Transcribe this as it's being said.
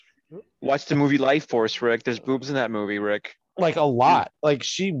Watch the movie Life Force, Rick. There's boobs in that movie, Rick. Like a lot. Like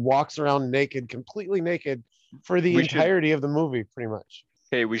she walks around naked, completely naked for the We should. entirety of the movie, pretty much.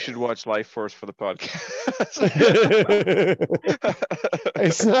 Hey, we should watch Life Force for the podcast.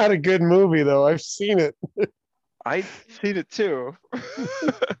 It's not a good movie though. I've seen it. I've seen it too.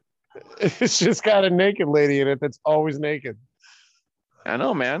 It's just got a naked lady in it that's always naked. I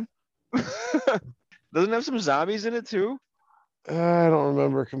know, man. Doesn't it have some zombies in it too? I don't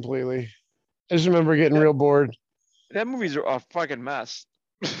remember completely. I just remember getting That real bored. that movie's a fucking mess.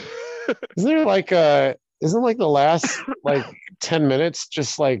 Isn't there like isn't like the last like 10 minutes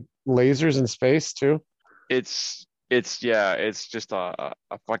just like lasers in space too? It's yeah, it's just a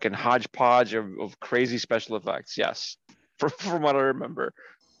fucking hodgepodge of crazy special effects. Yes, from what I remember.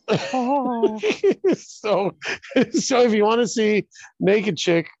 Oh, so so if you want to see naked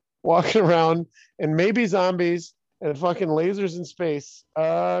chick walking around and maybe zombies and fucking lasers in space,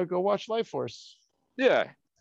 go watch Life Force. yeah.